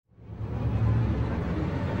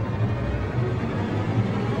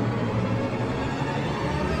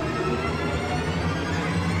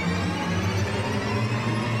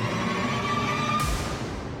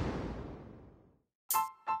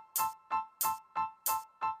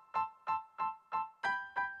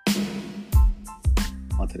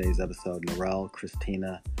On today's episode, Narelle,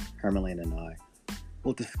 Christina, Hermeline, and I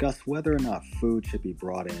will discuss whether or not food should be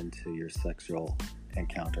brought into your sexual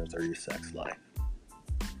encounters or your sex life.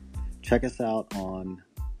 Check us out on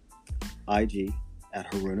IG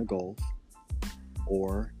at Haruna Goals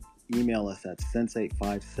or email us at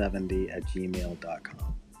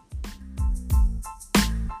sense8570@gmail.com.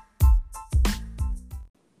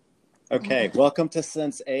 Okay, welcome to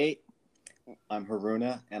Sense 8. I'm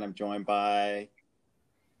Haruna, and I'm joined by...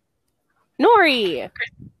 Nori!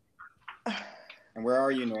 And where are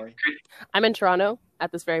you, Nori? I'm in Toronto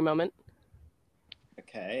at this very moment.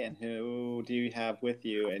 Okay, and who do you have with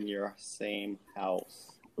you in your same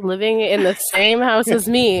house? Living in the same house as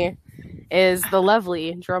me is the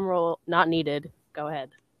lovely, drumroll not needed. Go ahead.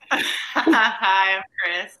 Hi, I'm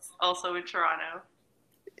Chris, also in Toronto.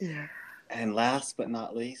 Yeah. And last but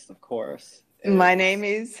not least, of course, My name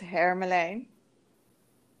is Hermeline,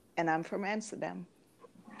 and I'm from Amsterdam.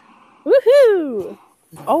 Woohoo!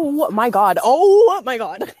 Oh my god. Oh my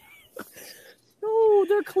god. Oh,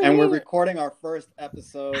 they're clean. And we're recording our first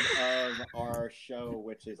episode of our show,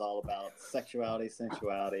 which is all about sexuality,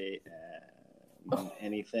 sensuality, and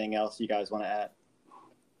anything else you guys want to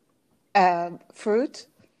add? Fruit.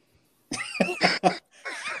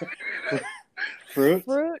 Fruit?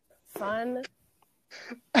 Fruit, fun,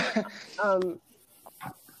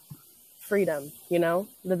 freedom, you know?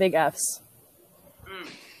 The big F's.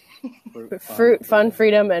 Fruit, fun,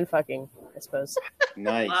 freedom, and fucking, I suppose.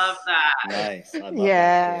 Nice. Love that. Nice. I love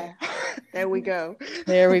Yeah. that. There we go.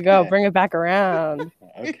 There we go. Bring it back around.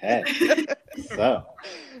 Okay. So,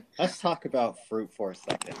 let's talk about fruit for a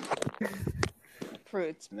second.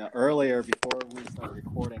 Fruit. Now, earlier, before we started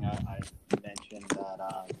recording, I mentioned that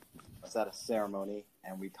I was at a ceremony,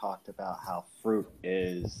 and we talked about how fruit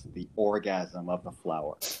is the orgasm of the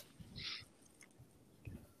flower.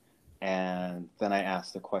 And then I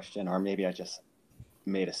asked a question, or maybe I just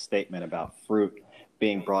made a statement about fruit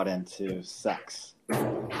being brought into sex.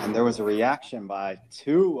 And there was a reaction by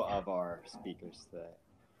two of our speakers today.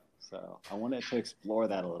 So I wanted to explore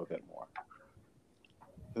that a little bit more.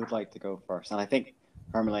 Who'd like to go first? And I think,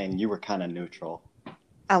 Hermeline, you were kind of neutral.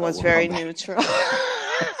 I was very neutral.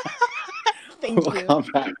 Thank We'll you. come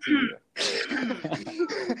back to you.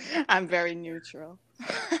 I'm very neutral.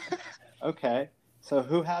 Okay. So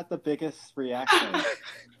who had the biggest reaction?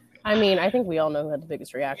 I mean, I think we all know who had the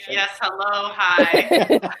biggest reaction. Yes, hello,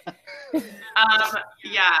 hi.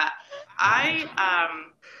 Yeah, I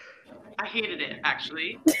hated it,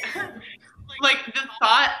 actually. Like, the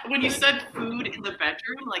thought, when you said food in the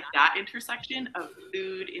bedroom, like that intersection of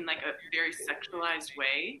food in like a very sexualized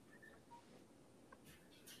way.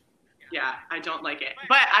 Yeah, I don't like it.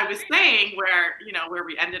 But I was saying where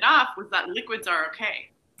we ended up was that liquids are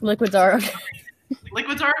okay. Liquids are okay.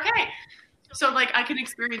 Liquids are okay. So, like, I can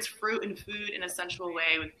experience fruit and food in a sensual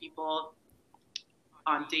way with people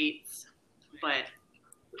on dates, but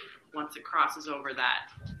once it crosses over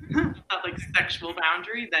that like sexual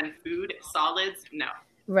boundary, then food, solids, no.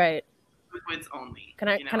 Right. Liquids only. Can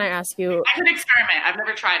I ask you? I could experiment. I've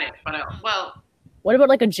never tried it, but what about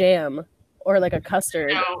like a jam or like a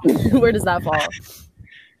custard? No. Where does that fall?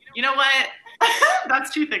 You know what?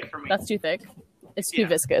 That's too thick for me. That's too thick. It's too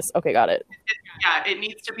viscous. Okay, got it. It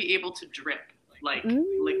needs to be able to drip, like very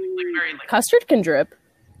liquid. Custard can drip.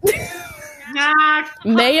 Nah,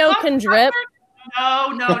 Mayo can drip.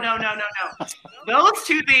 No. Those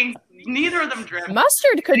two things, neither of them drip.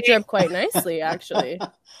 Mustard could drip quite nicely, actually.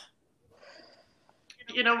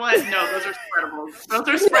 You know what? No, those are spreadables. Those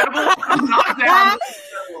are spreadables. I'm not down.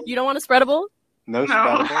 You don't want a spreadable? No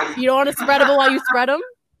spreadables? You don't want a spreadable while you spread them?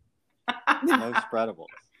 No spreadables.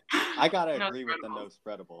 I gotta agree with the no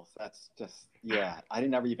spreadables. That's just, I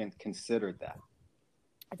never even considered that.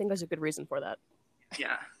 I think there's a good reason for that.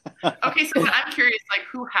 Yeah. Okay, so I'm curious, like,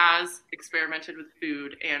 who has experimented with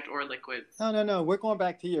food and or liquids? No. We're going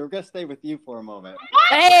back to you. We're gonna stay with you for a moment. What?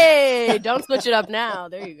 Hey, don't switch it up now.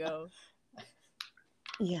 There you go.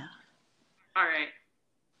 Yeah. All right.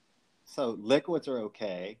 So liquids are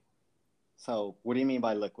okay. So what do you mean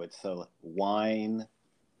by liquids? So wine,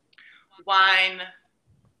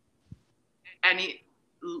 any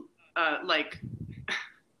like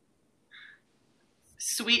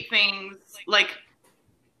sweet things, like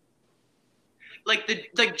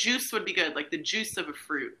the juice would be good, like the juice of a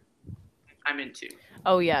fruit I'm into.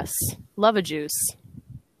 Oh yes, love a juice.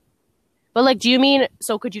 But like, do you mean,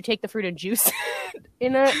 so could you take the fruit and juice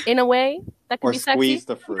in a way that can be sexy? Or squeeze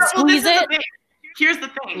the fruit. So Squeeze it? Here's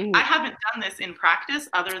the thing. I haven't done this in practice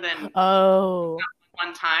other than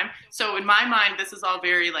one time. So in my mind, this is all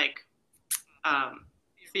very like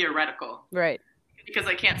theoretical. Right. because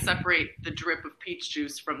I can't separate the drip of peach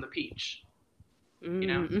juice from the peach. You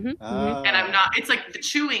know? Mm-hmm. And I'm not, it's like the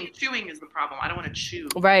chewing is the problem. I don't want to chew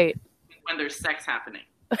Right. when there's sex happening.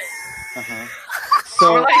 Uh-huh.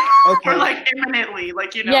 So, or like imminently,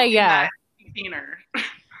 like, you know, Yeah, in yeah. that container.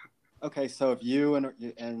 okay, so if you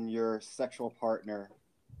and your sexual partner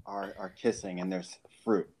are kissing and there's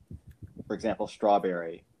fruit, for example,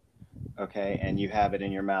 strawberry, okay, and you have it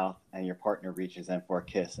in your mouth and your partner reaches in for a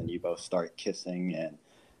kiss and you both start kissing and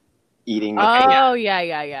eating the fruit. Oh, yeah.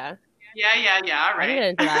 Yeah, all I can get right.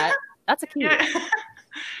 into that. That's a cute. Yeah.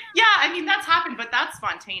 Yeah, I mean, that's happened, but that's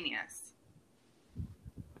spontaneous.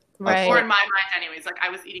 Right. Or in my mind, anyways, like I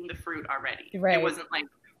was eating the fruit already. Right. It wasn't like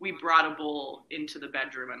we brought a bowl into the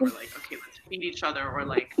bedroom and we're like, okay, let's feed each other, or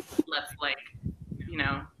like, let's like, you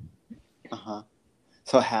know. Uh-huh.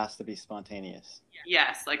 So it has to be spontaneous.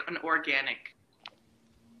 Yes, like an organic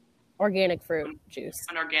fruit juice.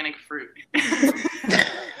 An organic fruit.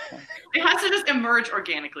 It has to just emerge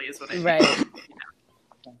organically, is what I mean. Right.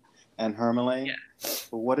 And Hermelane, Yeah.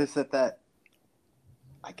 what is it that,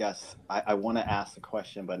 I guess, I want to ask the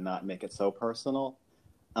question but not make it so personal,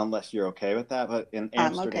 unless you're okay with that, but in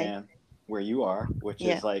Amsterdam, where you are, which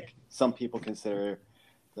is like, some people consider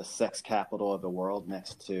the sex capital of the world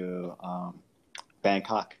next to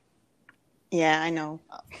Bangkok. Yeah, I know.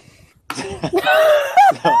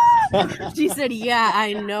 She said, yeah,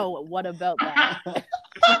 I know. What about that?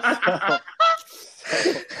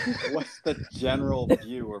 So what's the general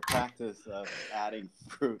view or practice of adding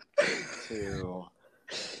fruit to,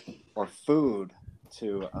 or food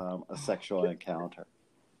to a sexual encounter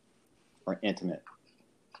or intimate?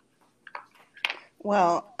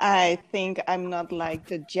 Well, I think I'm not like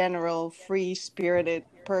the general free-spirited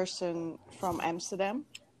person from Amsterdam.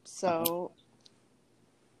 So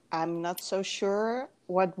I'm not so sure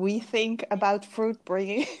what we think about fruit,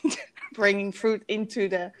 bringing fruit into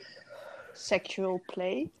the sexual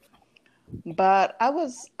play. But I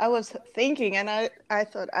was thinking, and I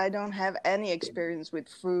thought I don't have any experience with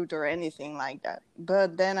fruit or anything like that.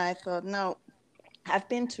 But then I thought, no, I've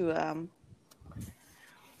been to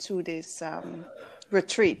this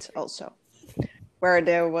retreat also, where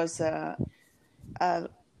there was a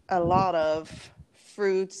lot of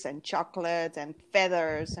fruits and chocolate and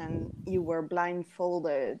feathers, and you were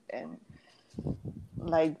blindfolded, and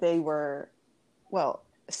like they were, well,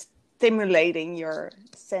 stimulating your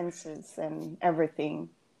senses and everything.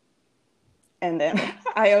 And then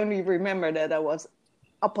I only remember that I was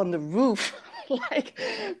up on the roof, like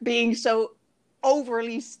being so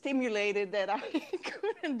overly stimulated that I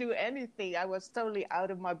couldn't do anything. I was totally out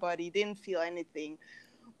of my body, didn't feel anything.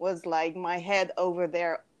 Was like my head over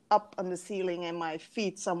there up on the ceiling and my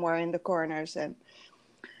feet somewhere in the corners. And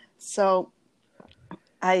so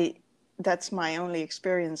that's my only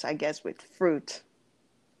experience, I guess, with fruit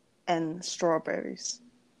and strawberries.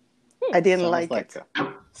 I didn't like it.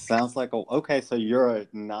 Sounds like okay, so you're a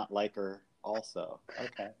not liker also.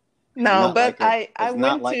 Okay. No, not but liker. I went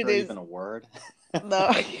not liker to this. Even a word?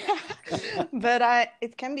 No, but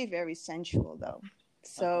it can be very sensual though.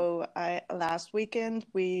 So last weekend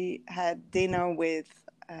we had dinner with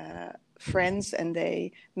friends, and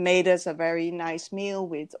they made us a very nice meal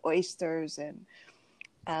with oysters and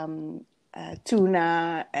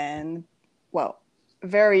tuna, and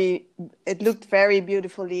it looked very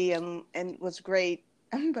beautifully and it was great.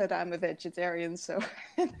 But I'm a vegetarian, so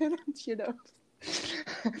you know.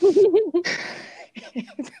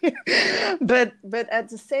 but at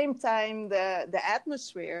the same time, the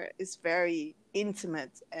atmosphere is very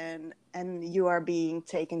intimate, and you are being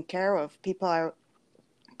taken care of. People are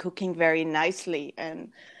cooking very nicely,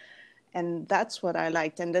 and that's what I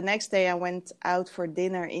liked. And the next day I went out for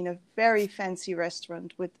dinner in a very fancy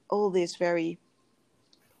restaurant with all this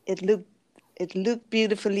it looked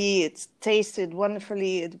beautifully, it tasted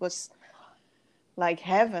wonderfully, it was like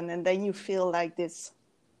heaven. And then you feel like this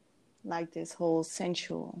whole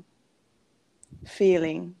sensual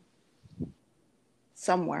feeling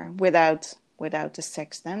somewhere without the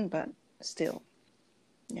sex then, but still.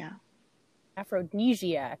 Yeah.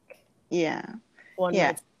 Aphrodisiac. Yeah. One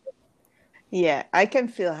yeah. would- Yeah, I can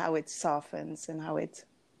feel how it softens and how it,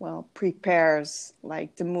 prepares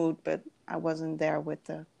like the mood, but I wasn't there with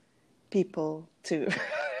the people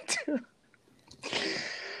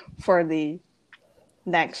for the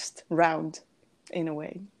next round, in a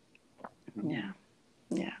way. Yeah.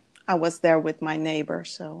 I was there with my neighbor,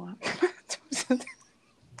 so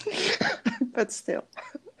but still.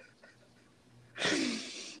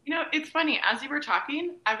 You know, it's funny, as you were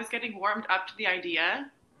talking, I was getting warmed up to the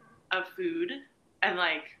idea of food and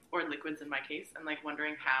or liquids in my case, and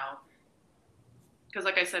wondering how, because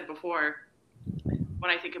like I said before, when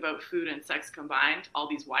I think about food and sex combined, all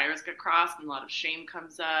these wires get crossed and a lot of shame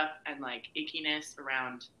comes up and like ickiness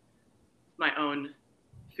around my own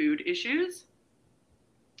food issues.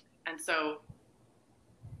 And so,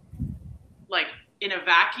 like, in a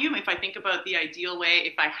vacuum, if I think about the ideal way,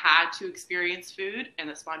 if I had to experience food and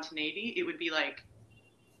the spontaneity, it would be like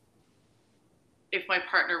if my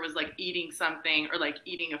partner was like eating something or like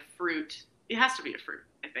eating a fruit. It has to be a fruit,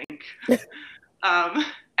 I think.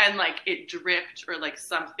 And like it dripped or like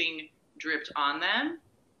something dripped on them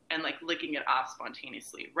and like licking it off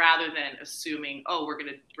spontaneously rather than assuming, oh, we're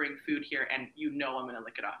going to bring food here and I'm going to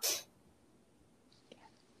lick it off.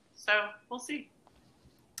 So we'll see.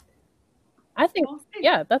 I think,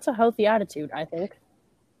 yeah, that's a healthy attitude, I think.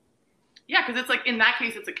 Yeah, because it's like, in that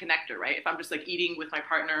case, it's a connector, right? If I'm just like eating with my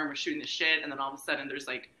partner and we're shooting the shit and then all of a sudden there's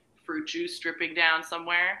like fruit juice dripping down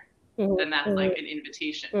somewhere, then that's like an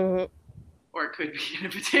invitation. Or it could be an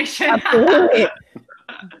invitation. Absolutely.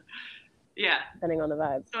 Yeah. Depending on the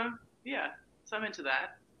vibe. So, yeah. So I'm into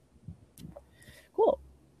that. Cool.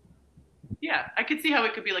 Yeah. I could see how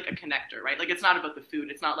it could be like a connector, right? Like it's not about the food.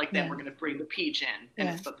 It's not like then we're going to bring the peach in and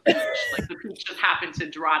it's about the peach. Like the peach just happened to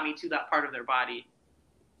draw me to that part of their body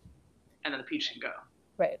and then the peach can go.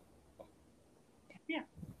 Right. Yeah.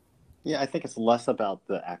 Yeah, I think it's less about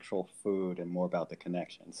the actual food and more about the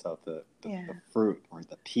connection. So the fruit or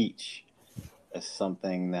the peach is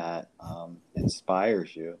something that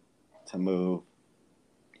inspires you to move,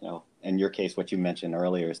 in your case, what you mentioned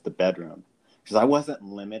earlier is the bedroom. Because I wasn't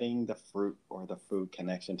limiting the fruit or the food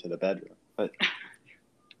connection to the bedroom. But,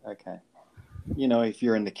 okay. If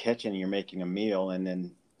you're in the kitchen, you're making a meal, and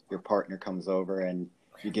then your partner comes over and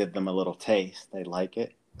you give them a little taste. They like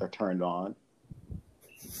it. They're turned on.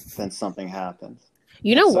 Then something happens.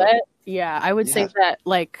 You know what? Yeah, I would say that,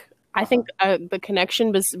 like, I think the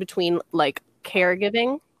connection between, like,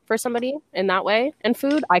 caregiving for somebody in that way and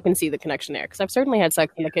food, I can see the connection there. Because I've certainly had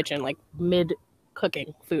sex in the kitchen, like,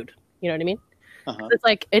 mid-cooking food. You know what I mean? It's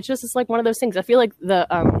like one of those things. I feel like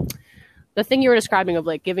the thing you were describing of,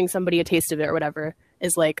 like, giving somebody a taste of it or whatever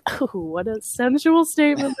is like, oh, what a sensual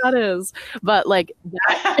statement that is. But, like,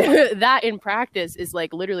 that in practice is,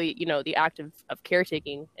 like, literally, the act of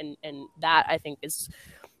caretaking. And that, I think, is,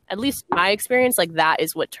 at least my experience, like, that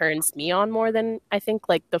is what turns me on more than, I think,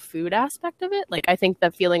 like, the food aspect of it. Like, I think the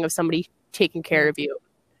feeling of somebody taking care of you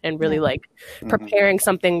and really, like, preparing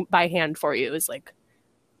something by hand for you is, like,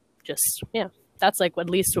 just, yeah. That's, like, at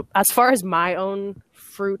least as far as my own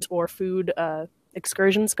fruit or food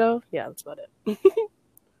excursions go. Yeah, that's about it.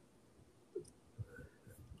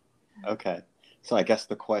 Okay. So I guess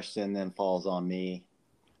the question then falls on me.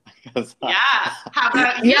 How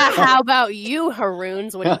about you? Yeah, how about you,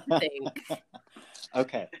 Haroons? What do you think?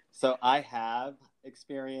 Okay. So I have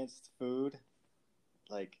experienced food,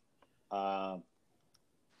 like, I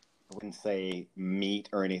wouldn't say meat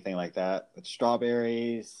or anything like that, but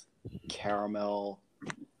strawberries, caramel.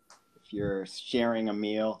 If you're sharing a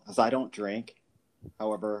meal, because I don't drink.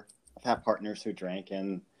 However, I've had partners who drink,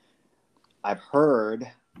 and I've heard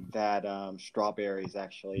that strawberries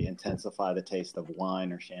actually intensify the taste of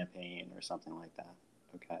wine or champagne or something like that.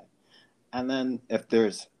 Okay. And then if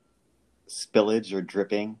there's spillage or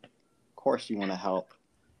dripping, of course you want to help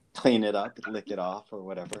clean it up, lick it off or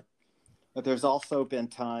whatever. But there's also been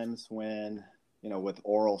times when, with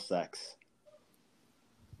oral sex,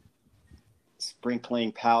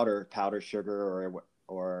 sprinkling powder sugar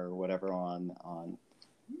or whatever on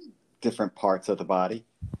different parts of the body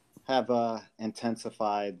have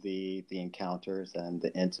intensified the encounters and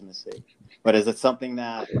the intimacy. But is it something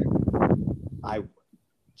that I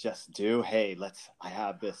just do? Hey, I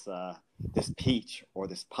have this peach or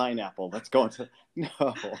this pineapple. Let's go into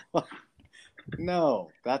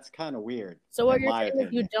No, that's kind of weird. So what you're saying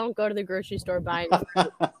is you don't go to the grocery store buying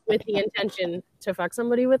fruit with the intention to fuck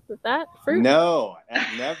somebody with that fruit? No,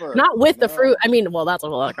 never. Not with the fruit. I mean, well, that's a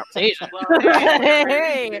whole other conversation.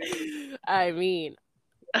 I mean,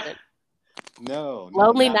 no.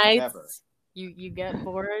 Lonely nights. Never. You get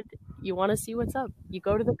bored. You want to see what's up. You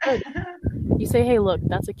go to the fridge. You say, "Hey, look,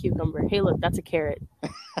 that's a cucumber. Hey, look, that's a carrot."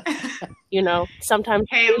 Sometimes.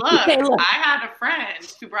 Hey, look, I had a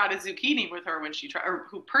friend who brought a zucchini with her when she or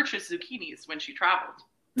who purchased zucchinis when she traveled.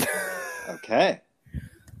 Okay.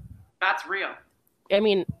 That's real. I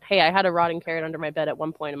mean, hey, I had a rotting carrot under my bed at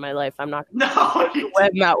one point in my life. I'm not going to know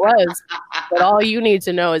when that was, but all you need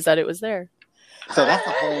to know is that it was there. So that's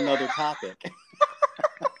a whole nother topic.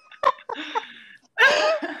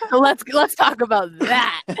 So let's talk about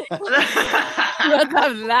that. Let's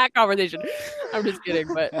have that conversation. I'm just kidding,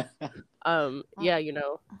 but yeah,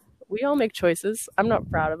 we all make choices. I'm not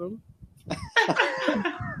proud of them.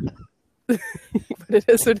 It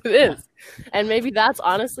is what it is. And maybe that's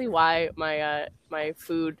honestly why my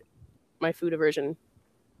food aversion,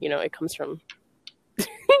 it comes from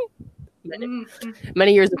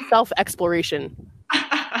many years of self-exploration.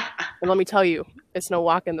 And let me tell you, it's no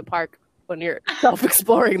walk in the park when you're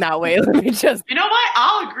self-exploring that way. Let me just... You know what?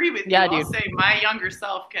 I'll agree with you. Yeah, I'll dude. say my younger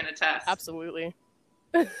self can attest. Absolutely.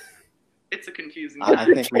 It's a confusing I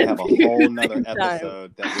time. think we have a whole nother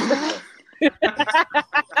episode that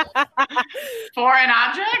Foreign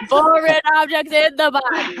objects? Foreign objects in the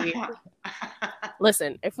body.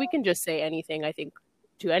 Listen, if we can just say anything, I think,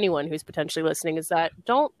 to anyone who's potentially listening, is that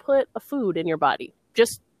don't put a food in your body.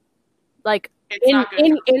 Just like It's not good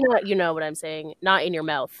in for a, you know what I'm saying? Not in your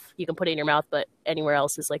mouth. You can put it in your mouth, but anywhere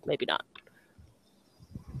else is like maybe not.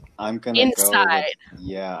 I'm gonna Inside. go with,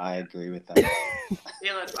 yeah, I agree with that.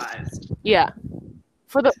 Ill advised. Yeah.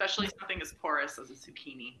 For the Especially something as porous as a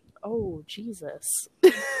zucchini. Oh, Jesus.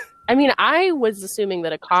 I mean, I was assuming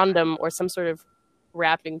that a condom or some sort of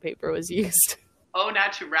wrapping paper was used. Au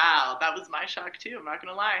natural. That was my shock too. I'm not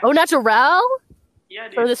gonna lie. Oh, natural? Yeah,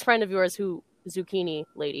 dude. For this friend of yours who zucchini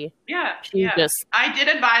lady. Yeah, She just... I did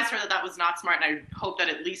advise her that was not smart, and I hope that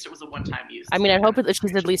at least it was a one-time use. I mean, I hope that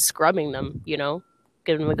she's at least scrubbing them,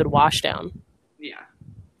 giving them a good wash down Yeah.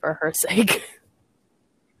 for her sake.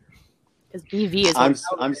 Because BV is...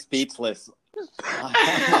 I'm speechless.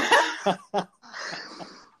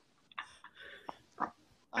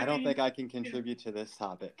 I don't think I can contribute to this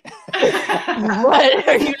topic. What?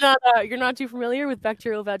 Are you not? You're not too familiar with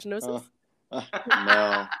bacterial vaginosis?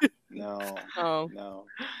 No. Oh. No.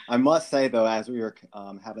 I must say though, as we were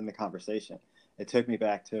having the conversation, it took me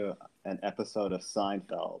back to an episode of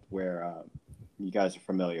Seinfeld where you guys are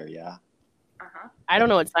familiar, yeah? Uh-huh. I don't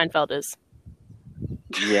know what Seinfeld is.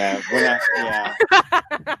 Yeah,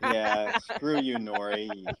 yeah. Screw you, Nori,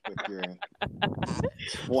 with your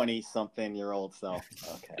 20-something-year-old self.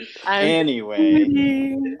 Okay.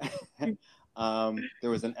 Anyway, there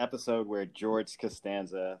was an episode where George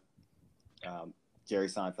Costanza, Jerry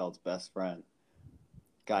Seinfeld's best friend,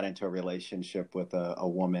 got into a relationship with a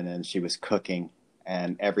woman, and she was cooking,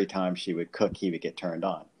 and every time she would cook, he would get turned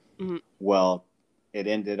on. Mm-hmm. Well,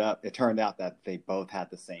 it turned out that they both had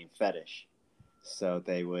the same fetish. So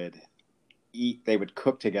they would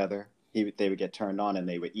cook together. They would get turned on and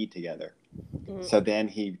they would eat together. Mm-hmm. So then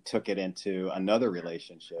he took it into another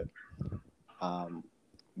relationship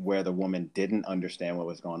where the woman didn't understand what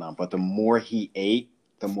was going on. But the more he ate,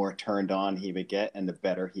 the more turned on he would get and the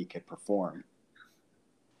better he could perform.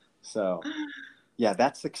 So, yeah,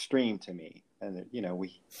 that's extreme to me. And,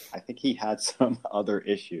 I think he had some other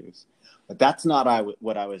issues. But that's not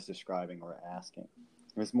what I was describing or asking.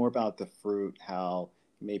 It was more about the fruit, how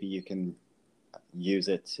maybe you can use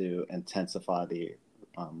it to intensify the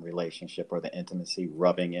relationship or the intimacy,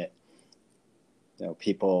 rubbing it.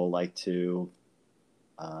 People like to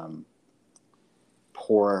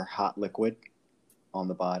pour hot liquid on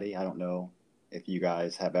the body. I don't know if you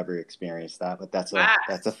guys have ever experienced that, but that's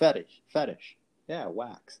a fetish. Yeah,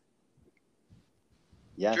 wax.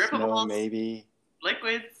 Yes, Dribbles. No, maybe.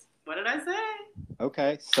 Liquids. What did I say?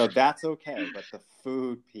 Okay, so that's okay, but the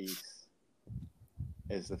food piece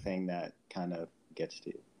is the thing that kind of gets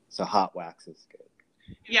to you. So hot wax is good.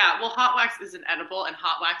 Yeah, well, hot wax isn't edible, and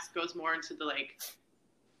hot wax goes more into the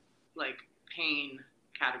like pain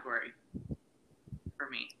category for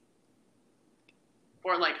me,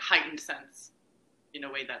 or like heightened sense in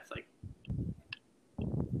a way that's like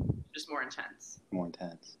just more intense. More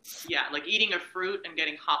intense. Yeah, like eating a fruit and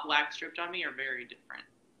getting hot wax dripped on me are very different.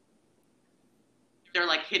 They're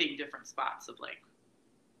like hitting different spots of like.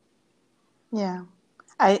 Yeah,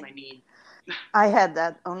 my need. I had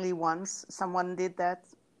that only once. Someone did that,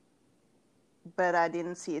 but I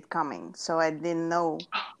didn't see it coming, so I didn't know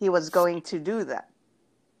he was going to do that.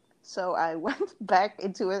 So I went back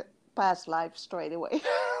into a past life straight away.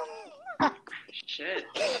 Shit.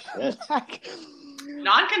 Like,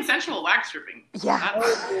 non-consensual wax stripping. Yeah.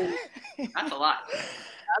 That's a lot.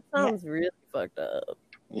 That sounds really fucked up.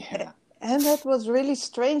 Yeah. And that was really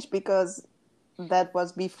strange because that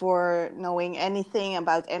was before knowing anything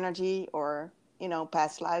about energy or,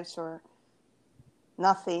 past lives or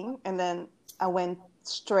nothing. And then I went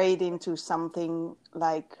straight into something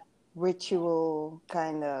like ritual,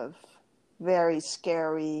 kind of very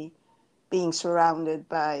scary, being surrounded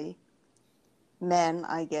by men,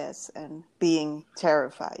 I guess, and being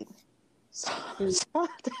terrified. So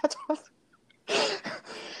that was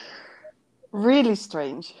really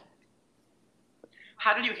strange.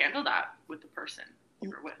 How did you handle that with the person you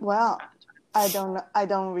were with? Well, at the time? I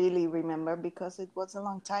don't really remember because it was a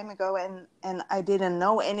long time ago, and I didn't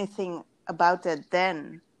know anything about it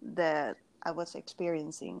then. That I was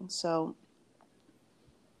experiencing. So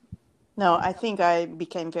no, I think I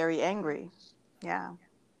became very angry. Yeah,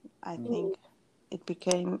 I think it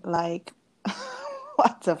became like,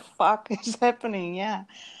 what the fuck is happening? Yeah.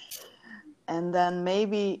 And then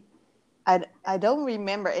maybe I don't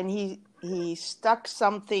remember, and he stuck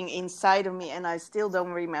something inside of me, and I still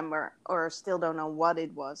don't remember or still don't know what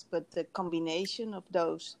it was. But the combination of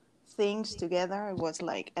those things together was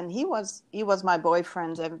like, and he was my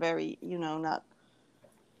boyfriend, and very, not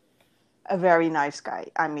a very nice guy.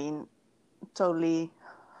 I mean, totally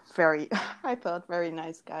very, I thought, very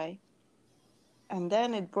nice guy. And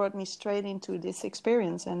then it brought me straight into this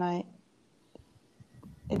experience, and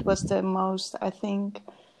it was the most, I think,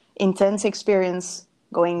 intense experience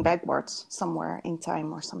going backwards somewhere in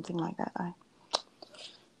time or something like that.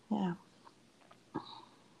 Yeah.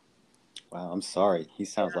 Wow, I'm sorry. He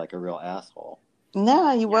sounds like a real asshole.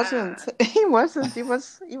 No, he wasn't. He wasn't. He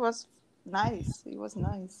was nice. He was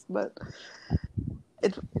nice, but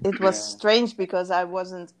it was strange because I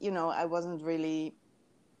wasn't really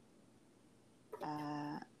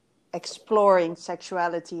exploring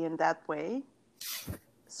sexuality in that way.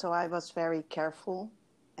 So I was very careful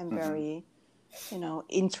and very,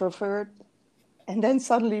 introvert. And then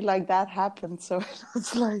suddenly like that happened. So it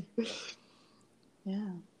was like,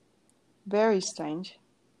 yeah, very strange.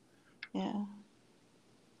 Yeah.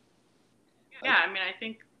 Yeah, I mean, I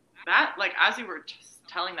think that, like, as you were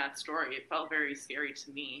telling that story, it felt very scary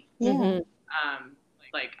to me. Yeah.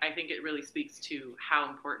 Like, I think it really speaks to how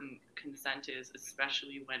important consent is,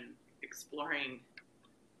 especially when exploring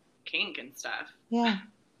kink and stuff. Yeah.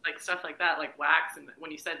 Like, stuff like that, like wax. And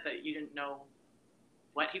when you said that you didn't know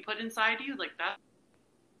what he put inside you, like,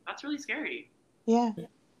 that's really scary. Yeah.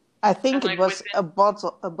 I think And, it like, was a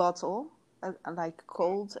bottle, like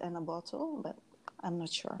cold and a bottle, but I'm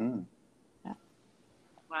not sure. Yeah.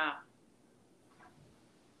 Wow.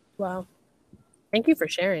 Wow. Thank you for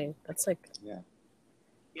sharing. That's like... Yeah.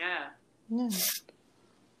 Yeah.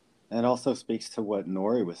 It also speaks to what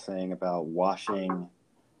Nori was saying about washing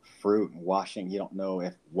fruit and washing. You don't know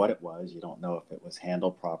what it was. You don't know if it was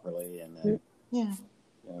handled properly, and then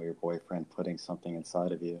your boyfriend putting something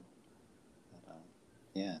inside of you.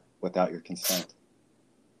 Without your consent.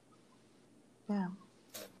 Yeah.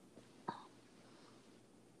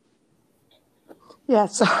 Yeah,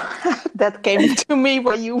 so that came to me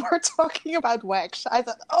when you were talking about wax. I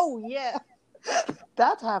thought, oh yeah,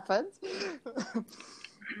 that happened.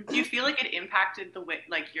 Do you feel like it impacted the way,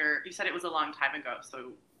 like, you said it was a long time ago,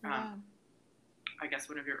 so I guess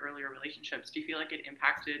one of your earlier relationships, do you feel like it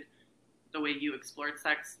impacted the way you explored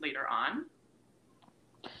sex later on?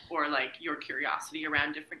 Or, like, your curiosity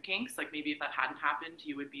around different kinks? Like, maybe if that hadn't happened,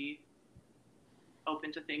 you would be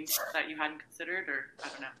open to things that you hadn't considered, or I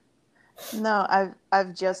don't know. No,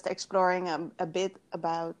 I've just exploring a bit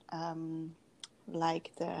about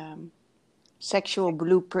like the sexual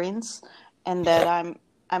blueprints, and that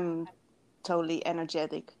I'm totally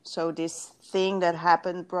energetic. So this thing that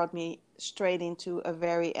happened brought me straight into a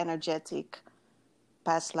very energetic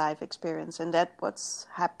past life experience, and that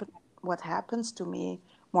what happens to me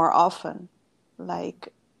more often,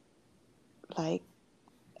 like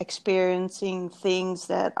experiencing things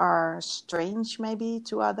that are strange maybe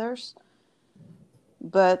to others,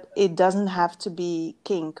 but it doesn't have to be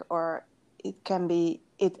kink, or it can be,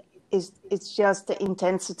 it's just the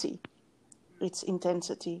intensity. It's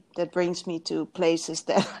intensity that brings me to places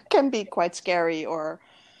that can be quite scary or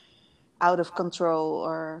out of control,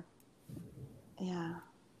 or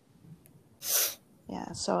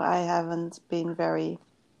so I haven't been very,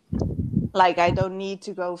 like, I don't need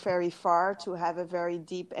to go very far to have a very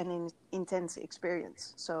deep and intense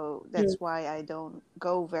experience. So that's why I don't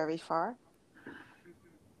go very far.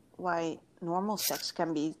 Why normal sex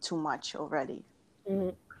can be too much already.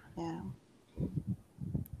 Yeah.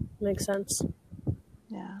 Makes sense.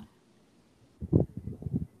 Yeah.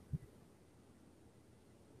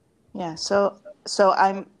 Yeah. So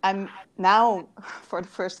I'm now for the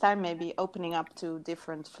first time maybe opening up to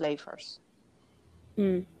different flavors.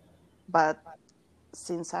 But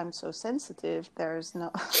since I'm so sensitive, there's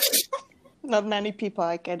not many people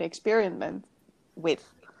I can experiment with.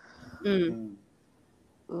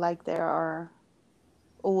 Like, there are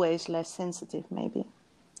always less sensitive,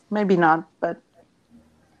 maybe not, but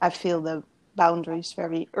I feel the boundaries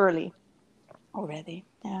very early already.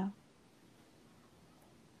 Yeah.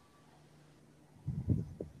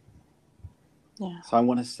 Yeah. So I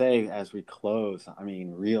want to say, as we close, I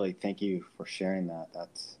mean, really, thank you for sharing that.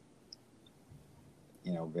 That's,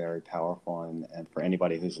 very powerful. And for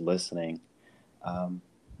anybody who's listening,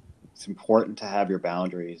 it's important to have your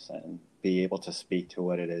boundaries and be able to speak to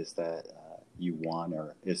what it is that you want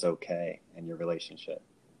or is okay in your relationship.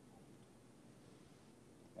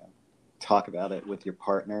 Yeah. Talk about it with your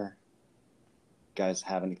partner. Guys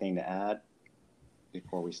have anything to add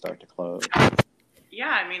before we start to close? Yeah,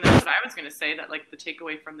 I mean, that's what I was going to say, that like the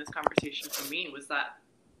takeaway from this conversation for me was that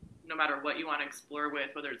no matter what you want to explore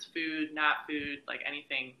with, whether it's food, not food, like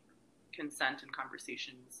anything, consent and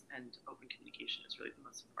conversations and open communication is really the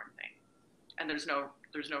most important thing. And there's no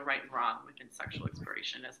right and wrong within sexual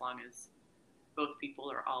exploration as long as both people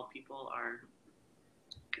or all people are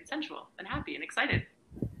consensual and happy and excited.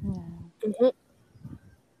 Yeah. Mhm.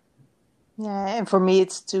 Yeah, and for me,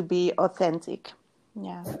 it's to be authentic.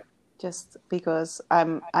 Yeah, just because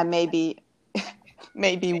I may be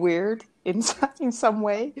maybe weird in some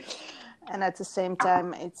way, and at the same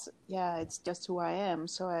time, it's just who I am.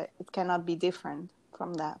 So it cannot be different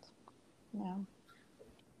from that. Yeah.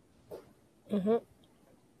 Mhm.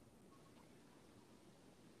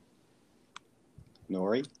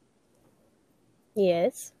 Nori?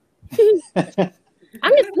 Yes.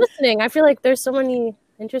 I'm just listening. I feel like there's so many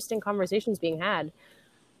interesting conversations being had.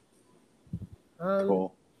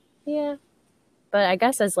 Cool. Yeah. But I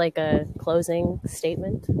guess as like a closing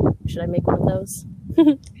statement, should I make one of those?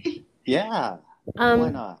 Yeah. Why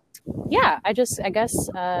not? Yeah, I guess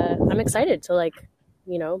I'm excited to like,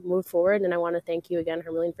 move forward, and I want to thank you again,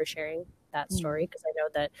 Hermeline, for sharing that story, because I know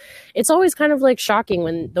that it's always kind of like shocking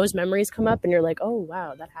when those memories come up and you're like, oh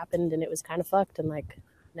wow, that happened and it was kind of fucked, and like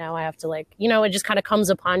now I have to like, it just kind of comes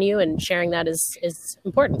upon you, and sharing that is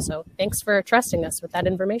important. So thanks for trusting us with that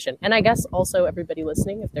information. And I guess also everybody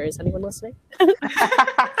listening, if there is anyone listening.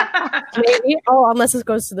 Maybe. Oh, unless it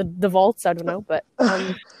goes to the vaults, I don't know. But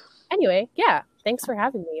anyway, yeah. Thanks for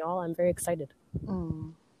having me, all. I'm very excited.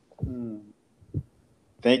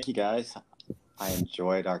 Thank you, guys. I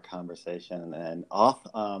enjoyed our conversation. And off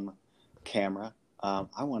camera,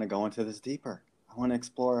 I want to go into this deeper. I want to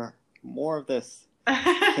explore more of this.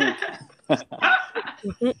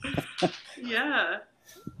 Yeah.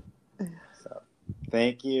 So,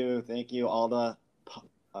 thank you, all the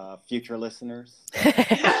future listeners.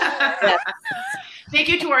 Thank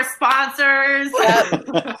you to our sponsors.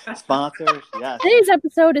 Sponsors, yes. Today's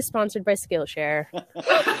episode is sponsored by Skillshare.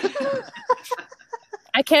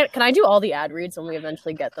 Can I do all the ad reads when we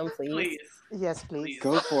eventually get them, please? Please. Yes, please.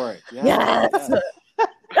 Go for it. Yes. Yes.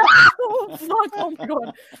 Oh, fuck. Oh my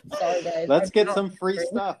god. Sorry, guys. Let's get some free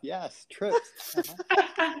stuff. Yes, trips.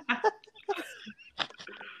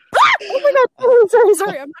 Oh my god. Oh,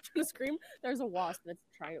 sorry. I'm not trying to scream. There's a wasp that's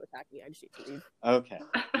trying to attack me. I just need to leave. Okay.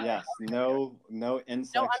 Yes. No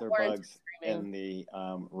insects or unwarranted bugs screaming. in the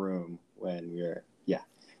room when we're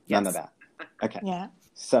none of that. Okay. Yeah.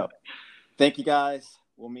 So, thank you, guys.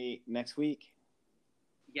 We'll meet next week.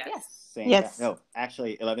 Yes. Same. Yes. No,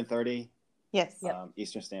 actually, 11:30 Yes.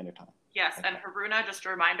 Eastern Standard Time. Yes, and Haruna, just a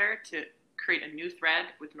reminder to create a new thread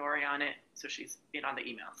with Nori on it, so she's in on the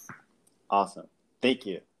emails. Awesome. Thank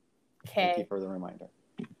you. Thank you Okay. for the reminder.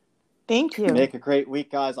 Thank you. Make a great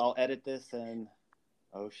week, guys. I'll edit this and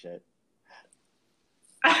oh shit.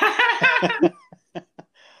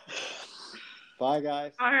 Bye,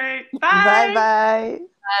 guys. All right. Bye bye.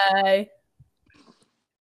 Bye.